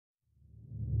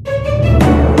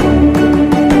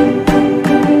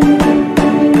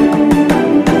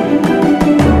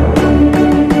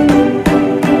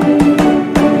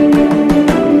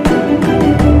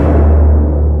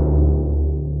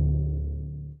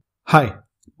Hi,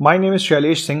 my name is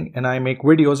Shailesh Singh and I make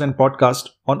videos and podcasts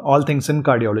on all things in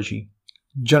cardiology.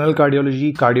 General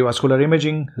cardiology, cardiovascular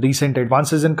imaging, recent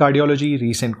advances in cardiology,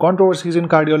 recent controversies in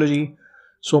cardiology.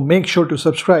 So make sure to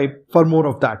subscribe for more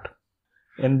of that.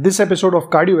 In this episode of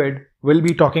CardioEd, we'll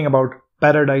be talking about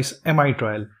Paradise MI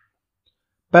trial.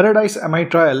 Paradise MI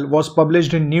trial was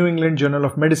published in New England Journal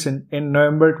of Medicine in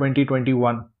November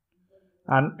 2021.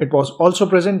 And it was also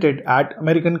presented at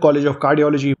American College of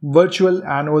Cardiology Virtual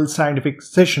Annual Scientific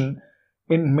Session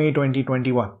in May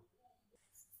 2021.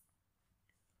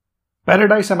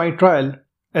 Paradise MI trial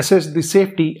assessed the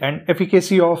safety and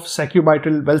efficacy of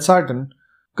sacubitril valsartan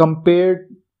compared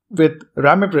with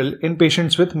ramipril in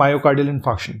patients with myocardial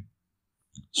infarction.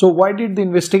 So why did the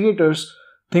investigators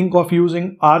think of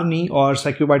using ARNI or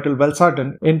sacubitril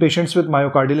valsartan in patients with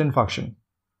myocardial infarction?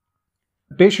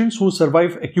 Patients who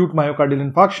survive acute myocardial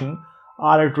infarction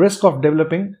are at risk of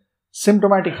developing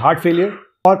symptomatic heart failure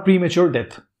or premature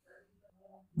death.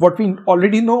 What we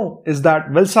already know is that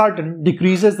valsartan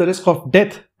decreases the risk of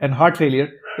death and heart failure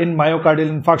in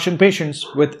myocardial infarction patients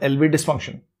with LV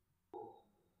dysfunction.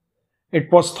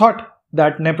 It was thought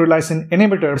that neprilysin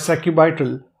inhibitor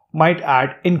sacubitril might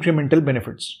add incremental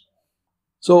benefits.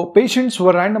 So patients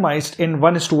were randomized in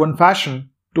 1:1 fashion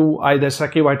to either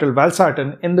sacubitril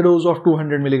valsartan in the dose of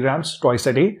 200 mg twice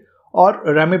a day or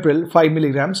ramipril 5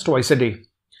 mg twice a day.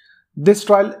 This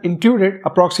trial included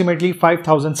approximately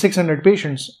 5,600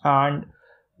 patients and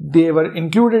they were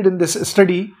included in this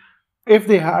study if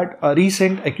they had a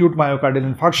recent acute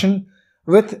myocardial infarction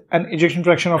with an ejection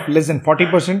fraction of less than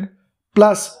 40%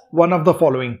 plus one of the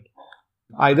following.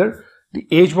 Either the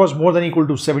age was more than or equal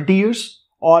to 70 years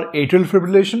or atrial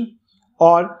fibrillation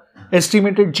or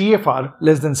estimated GFR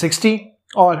less than 60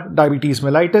 or diabetes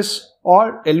mellitus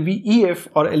or LVEF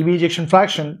or LV ejection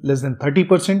fraction less than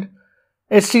 30%,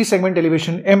 ST segment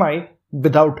elevation MI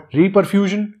without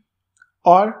reperfusion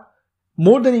or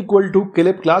more than or equal to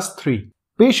KLIP class 3.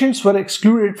 Patients were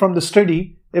excluded from the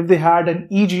study if they had an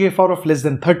eGFR of less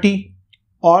than 30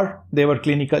 or they were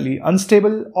clinically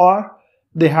unstable or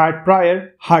they had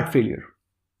prior heart failure.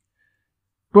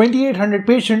 2,800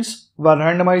 patients were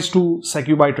randomized to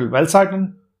sacubitril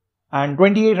valsartan and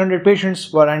 2,800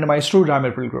 patients were randomized to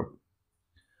ramipril group.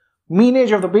 Mean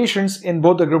age of the patients in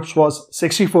both the groups was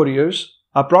 64 years.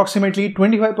 Approximately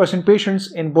 25%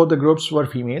 patients in both the groups were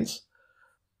females.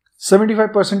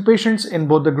 75% patients in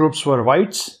both the groups were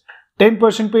whites.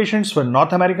 10% patients were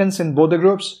North Americans in both the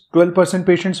groups. 12%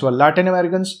 patients were Latin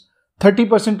Americans.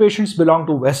 30% patients belonged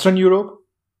to Western Europe.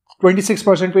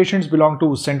 26% patients belonged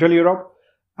to Central Europe.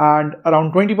 And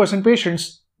around 20%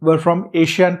 patients were from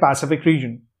Asia and Pacific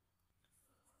region.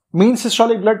 Mean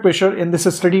systolic blood pressure in this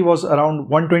study was around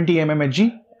 120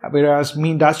 mmHg, whereas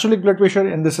mean diastolic blood pressure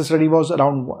in this study was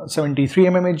around 73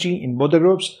 mmHg in both the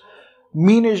groups.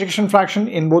 Mean ejection fraction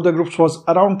in both the groups was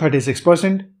around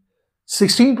 36%.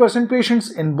 16% patients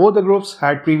in both the groups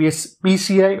had previous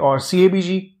PCI or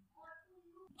CABG.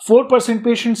 4%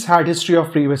 patients had history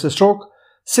of previous stroke.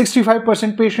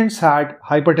 65% patients had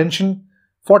hypertension.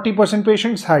 40%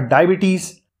 patients had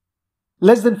diabetes.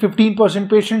 Less than 15%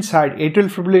 patients had atrial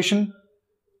fibrillation.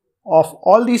 Of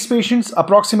all these patients,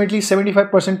 approximately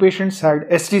 75% patients had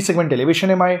ST segment elevation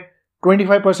MI.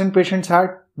 25% patients had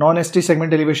non-ST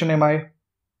segment elevation MI.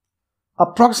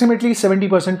 Approximately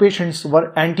 70% patients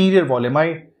were anterior wall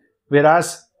MI,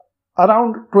 whereas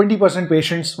around 20%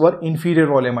 patients were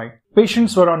inferior wall MI.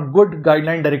 Patients were on good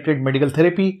guideline-directed medical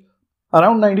therapy.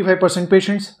 Around 95%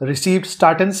 patients received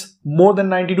statins, more than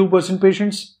 92%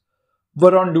 patients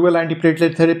were on dual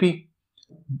antiplatelet therapy,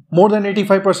 more than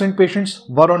 85% patients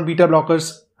were on beta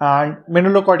blockers, and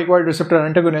mineralocorticoid receptor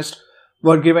antagonists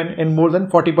were given in more than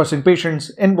 40% patients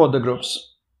in both the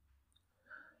groups.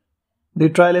 The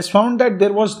trial has found that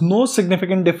there was no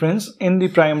significant difference in the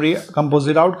primary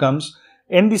composite outcomes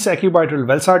in the sacubitril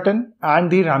valsartan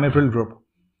and the ramipril group.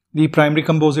 The primary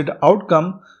composite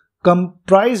outcome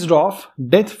comprised of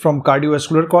death from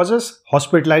cardiovascular causes,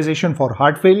 hospitalization for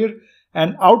heart failure,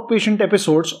 and outpatient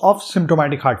episodes of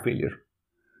symptomatic heart failure.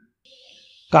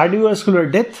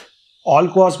 Cardiovascular death,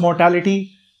 all-cause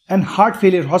mortality, and heart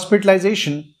failure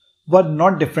hospitalization were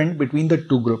not different between the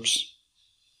two groups.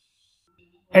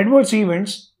 Adverse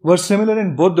events were similar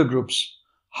in both the groups.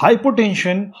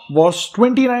 Hypotension was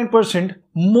 29%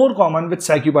 more common with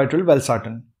sacubitril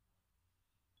valsartan.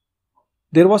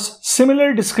 There was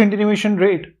similar discontinuation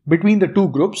rate between the two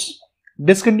groups.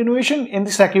 Discontinuation in the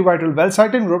sacubitril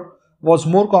valsartan group was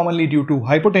more commonly due to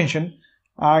hypotension,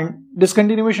 and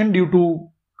discontinuation due to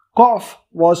cough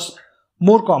was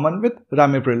more common with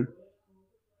ramipril.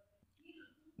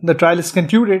 The trial is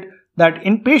concluded that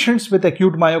in patients with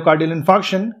acute myocardial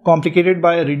infarction complicated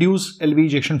by a reduced LV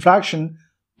ejection fraction,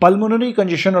 pulmonary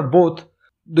congestion or both,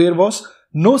 there was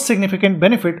no significant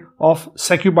benefit of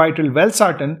sacubitril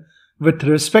valsartan with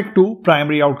respect to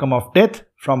primary outcome of death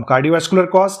from cardiovascular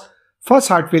cause, first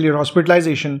heart failure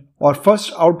hospitalization, or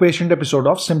first outpatient episode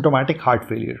of symptomatic heart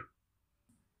failure.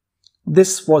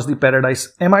 This was the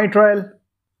Paradise MI trial.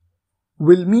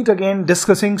 We'll meet again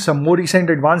discussing some more recent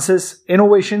advances,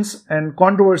 innovations, and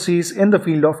controversies in the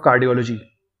field of cardiology.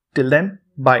 Till then,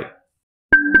 bye.